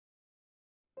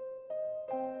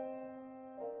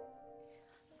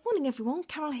Morning everyone,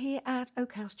 Carol here at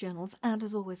Oakhouse Journals, and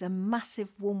as always a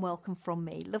massive warm welcome from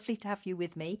me. Lovely to have you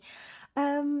with me.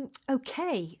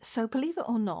 Okay, so believe it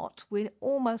or not, we're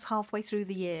almost halfway through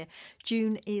the year.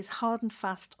 June is hard and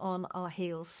fast on our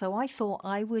heels, so I thought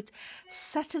I would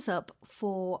set us up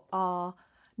for our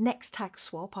next tag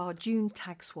swap, our June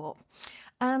tag swap.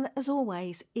 And as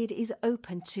always, it is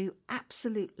open to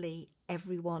absolutely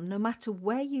everyone, no matter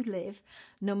where you live,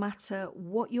 no matter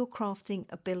what your crafting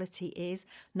ability is,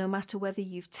 no matter whether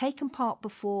you've taken part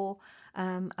before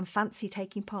and fancy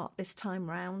taking part this time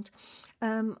round,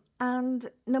 and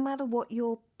no matter what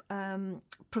your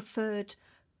preferred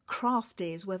craft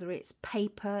is, whether it's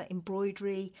paper,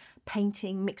 embroidery,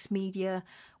 painting, mixed media,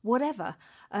 whatever,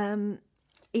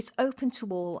 it's open to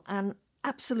all, and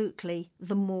absolutely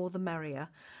the more the merrier.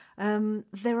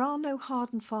 There are no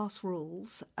hard and fast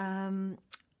rules,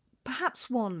 perhaps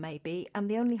one maybe, and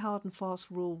the only hard and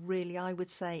fast rule really I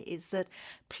would say is that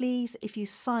please, if you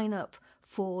sign up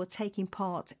for taking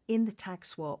part in the tag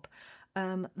swap,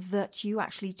 that you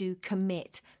actually do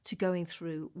commit to going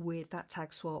through with that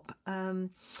tag swap.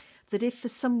 That if for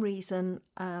some reason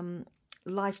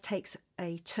life takes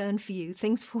a turn for you,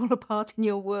 things fall apart in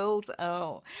your world,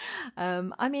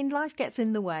 I mean, life gets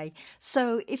in the way.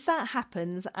 So if that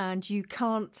happens and you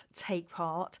can't take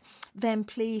part, then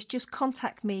please just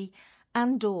contact me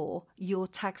and or your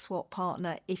tag swap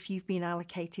partner if you've been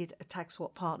allocated a tag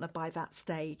swap partner by that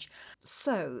stage.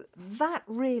 So that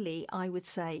really, I would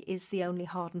say, is the only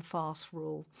hard and fast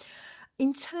rule.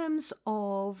 In terms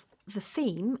of the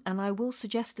theme, and I will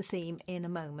suggest a theme in a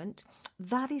moment,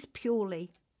 that is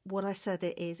purely what I said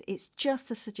it is. It's just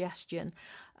a suggestion.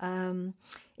 In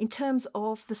terms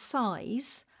of the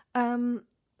size,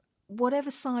 whatever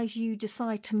size you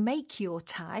decide to make your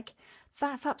tag,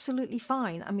 that's absolutely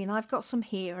fine. I mean, I've got some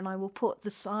here and I will put the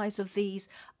size of these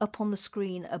up on the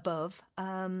screen above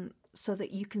so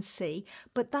that you can see,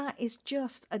 but that is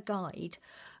just a guide.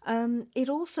 It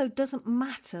also doesn't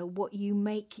matter what you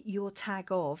make your tag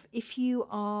of. If you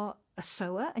are a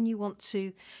sewer and you want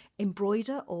to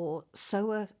embroider or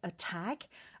sew a tag,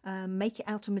 make it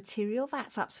out of material,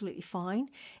 that's absolutely fine.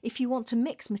 If you want to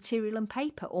mix material and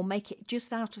paper or make it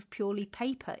just out of purely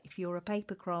paper, if you're a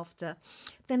paper crafter,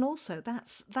 then also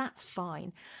that's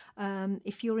fine.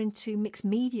 If you're into mixed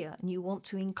media and you want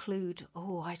to include,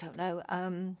 I don't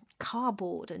know,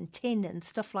 cardboard and tin and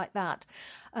stuff like that,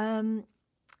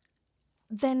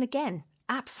 then again,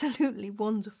 absolutely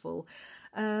wonderful.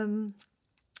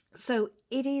 So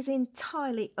it is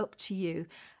entirely up to you.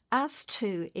 As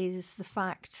to is the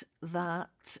fact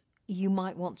that you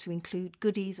might want to include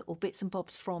goodies or bits and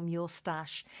bobs from your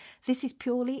stash. This is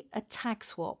purely a tag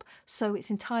swap, so it's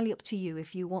entirely up to you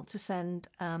if you want to send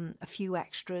a few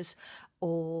extras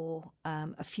or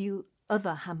a few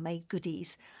other handmade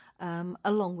goodies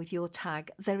along with your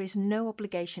tag. There is no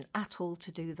obligation at all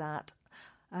to do that.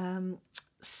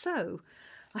 So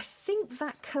I think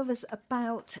that covers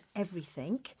about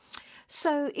everything.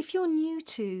 So if you're new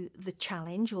to the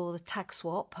challenge or the tag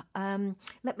swap,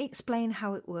 let me explain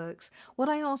how it works. What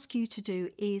I ask you to do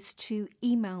is to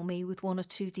email me with one or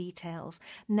two details.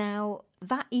 Now,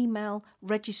 that email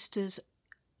registers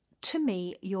to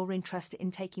me you're interested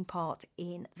in taking part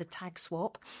in the tag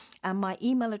swap, and my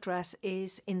email address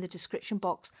is in the description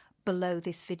box below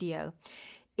this video.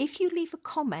 If you leave a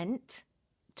comment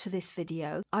to this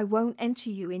video, I won't enter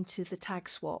you into the tag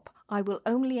swap. I will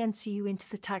only enter you into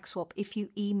the tag swap if you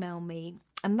email me,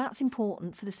 and that's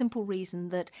important for the simple reason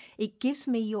that it gives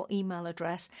me your email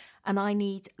address, and I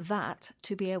need that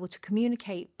to be able to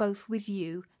communicate both with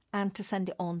you and to send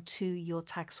it on to your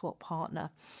tag swap partner.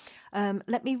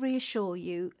 Let me reassure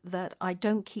you that I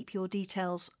don't keep your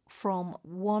details from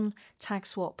one tag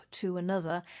swap to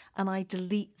another, and I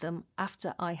delete them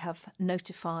after I have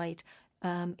notified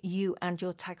you and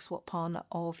your tag swap partner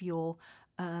of your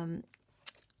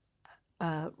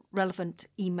relevant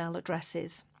email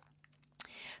addresses.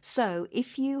 So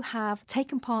if you have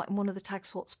taken part in one of the tag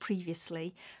swaps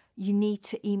previously, you need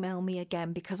to email me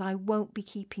again, because I won't be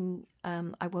keeping,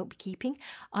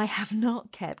 I have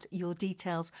not kept your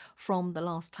details from the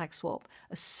last tag swap.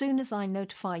 As soon as I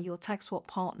notify your tag swap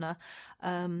partner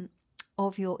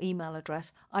of your email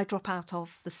address, I drop out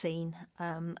of the scene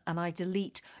and I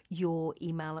delete your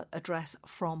email address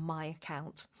from my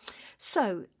account.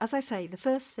 So, as I say, the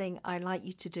first thing I'd like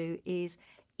you to do is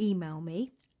email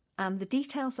me, and the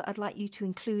details that I'd like you to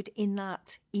include in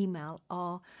that email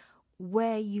are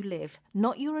where you live,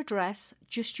 not your address,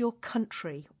 just your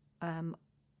country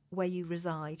where you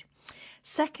reside.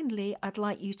 Secondly, I'd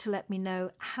like you to let me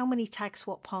know how many tag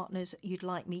swap partners you'd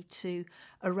like me to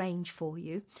arrange for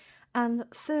you. And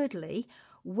thirdly,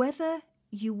 whether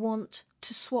you want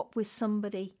to swap with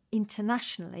somebody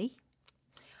internationally,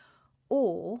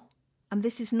 or, and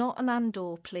this is not an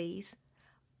and/or please,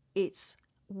 it's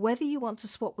whether you want to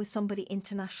swap with somebody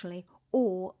internationally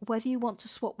or whether you want to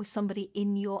swap with somebody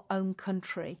in your own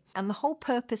country. And the whole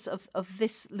purpose of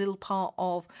this little part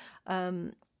of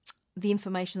the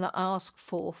information that I ask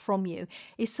for from you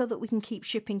is so that we can keep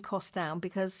shipping costs down,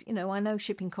 because, you know, I know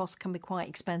shipping costs can be quite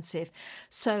expensive.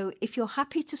 So if you're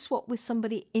happy to swap with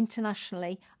somebody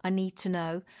internationally, I need to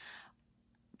know.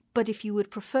 But if you would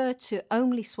prefer to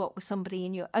only swap with somebody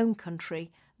in your own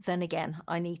country, then again,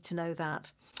 I need to know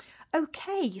that.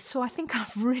 Okay, so I think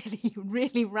I've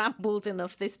really rambled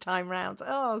enough this time round.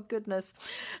 Oh, goodness.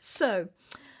 So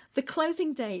the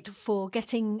closing date for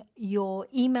getting your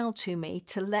email to me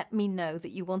to let me know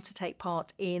that you want to take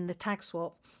part in the tag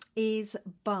swap is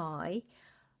by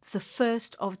the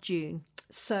 1st of June.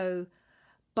 So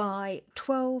by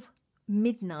 12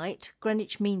 midnight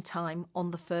Greenwich Mean Time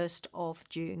on the 1st of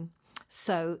June.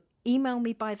 So email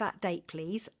me by that date,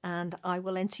 please, and I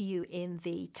will enter you in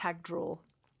the tag draw.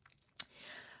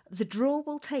 The draw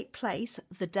will take place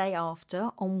the day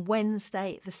after, on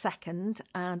Wednesday the 2nd,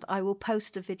 and I will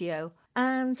post a video.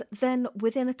 And then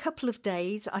within a couple of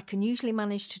days, I can usually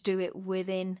manage to do it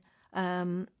within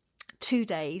 2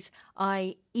 days.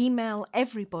 I email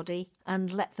everybody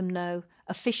and let them know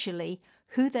officially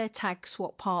who their tag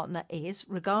swap partner is,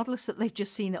 regardless that they've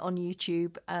just seen it on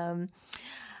YouTube.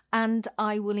 And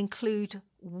I will include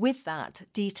with that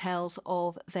details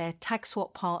of their tag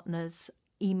swap partner's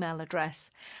email address.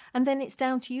 And then it's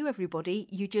down to you, everybody.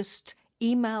 You just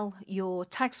email your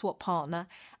tag swap partner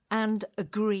and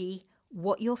agree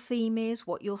what your theme is,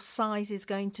 what your size is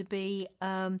going to be,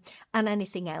 and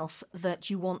anything else that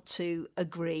you want to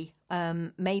agree.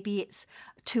 Maybe it's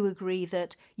to agree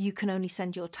that you can only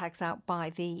send your tags out by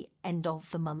the end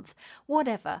of the month.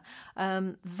 Whatever.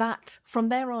 That from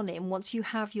there on in, once you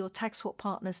have your tag swap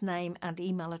partner's name and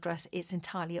email address, it's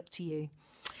entirely up to you.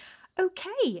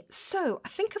 Okay, so I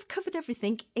think I've covered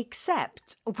everything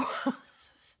except,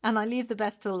 and I leave the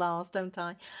best till last, don't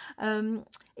I?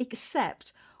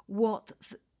 Except what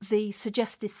the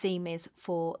suggested theme is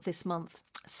for this month.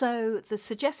 So the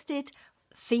suggested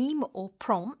theme or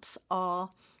prompts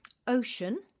are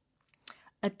ocean,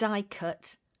 a die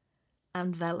cut,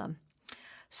 and vellum.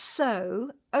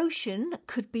 So ocean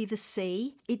could be the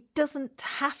sea. It doesn't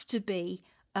have to be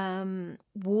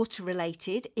water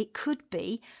related. It could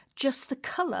be just the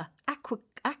colour,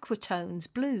 aquatones,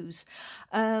 blues.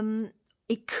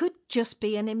 It could just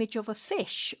be an image of a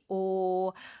fish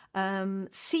or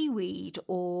seaweed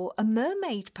or a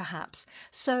mermaid perhaps.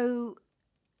 So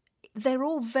they're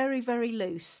all very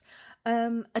loose.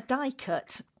 A die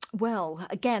cut, well,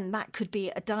 again, that could be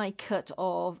a die cut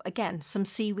of, again, some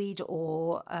seaweed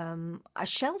or a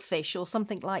shellfish or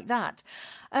something like that.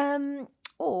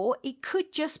 Or it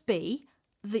could just be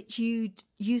that you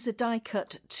use a die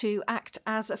cut to act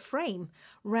as a frame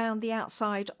round the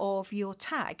outside of your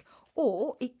tag.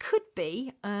 Or it could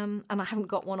be, and I haven't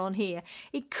got one on here,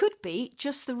 it could be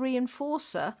just the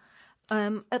reinforcer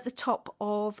at the top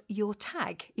of your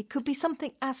tag. It could be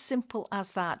something as simple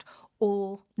as that,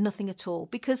 or nothing at all,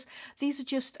 because these are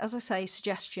just, as I say,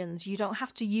 suggestions. You don't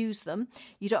have to use them.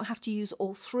 You don't have to use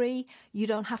all three. You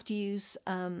don't have to use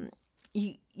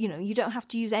you don't have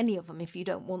to use any of them if you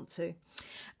don't want to.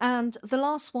 And the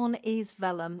last one is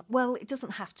vellum. Well, it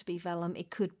doesn't have to be vellum. It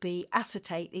could be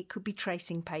acetate. It could be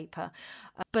tracing paper.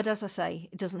 But as I say,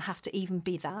 it doesn't have to even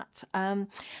be that.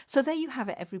 So there you have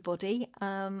it, everybody.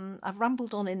 I've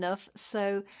rambled on enough.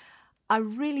 So I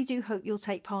really do hope you'll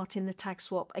take part in the tag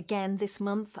swap again this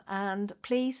month. And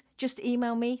please just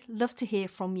email me. Love to hear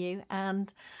from you.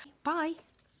 And bye.